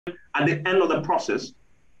at the end of the process,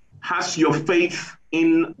 has your faith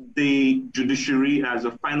in the judiciary as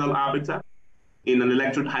a final arbiter in an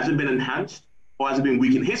electorate, has it been enhanced or has it been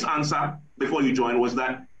weakened? His answer before you joined was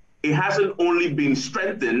that it hasn't only been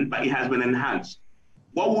strengthened, but it has been enhanced.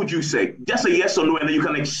 What would you say? Just a yes or no, and then you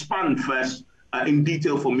can expand first in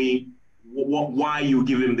detail for me why you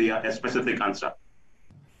give him a specific answer.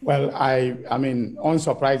 Well, I mean,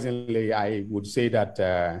 unsurprisingly, I would say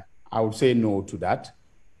that I would say no to that.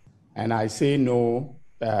 And I say no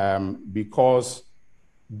because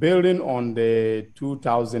building on the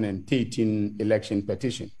 2013 election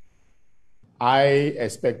petition, I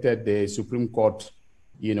expected the Supreme Court,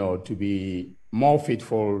 to be more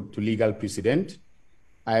faithful to legal precedent.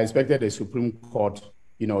 I expected the Supreme Court,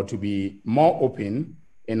 to be more open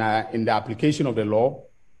in the application of the law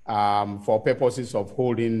for purposes of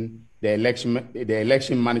holding the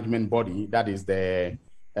election management body, that is the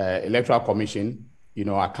Electoral Commission,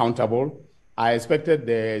 accountable. I expected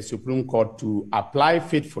the Supreme Court to apply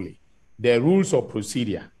faithfully the rules of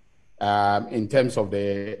procedure in terms of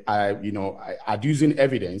the, adducing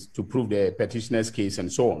evidence to prove the petitioner's case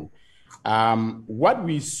and so on. What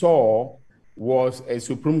we saw was a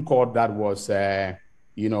Supreme Court that was,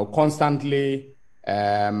 constantly,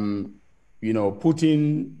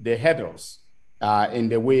 putting the hurdles in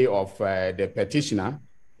the way of the petitioner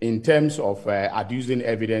in terms of adducing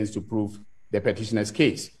evidence to prove the petitioner's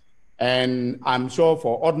case. And I'm sure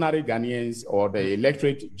for ordinary Ghanaians or the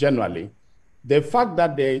electorate generally, the fact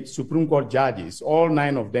that the Supreme Court judges, all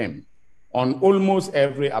 9 of them, on almost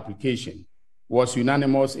every application, was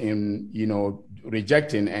unanimous in,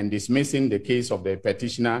 rejecting and dismissing the case of the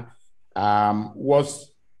petitioner,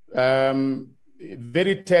 was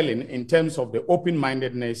very telling in terms of the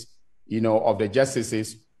open-mindedness, of the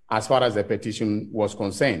justices as far as the petition was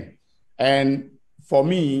concerned. And for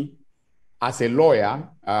me, as a lawyer,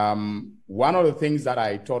 one of the things that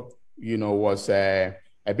I thought, was a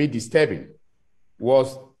bit disturbing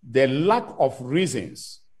was the lack of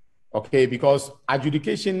reasons, okay, because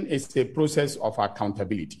adjudication is a process of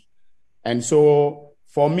accountability. And so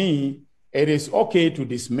for me, it is okay to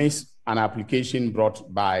dismiss an application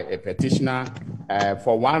brought by a petitioner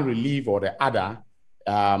for one relief or the other,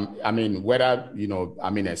 whether,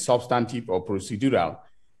 a substantive or procedural.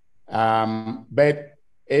 But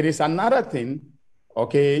it is another thing,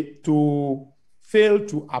 okay, to fail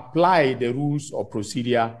to apply the rules of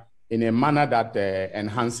procedure in a manner that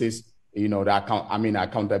enhances, the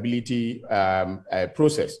accountability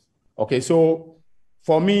process. Okay, so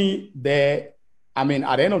for me, at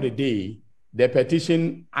the end of the day, the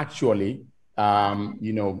petition actually, dampen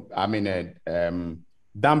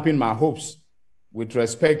my hopes with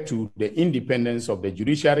respect to the independence of the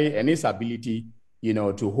judiciary and its ability,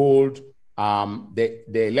 to hold the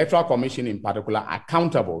Electoral Commission in particular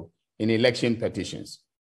accountable in election petitions.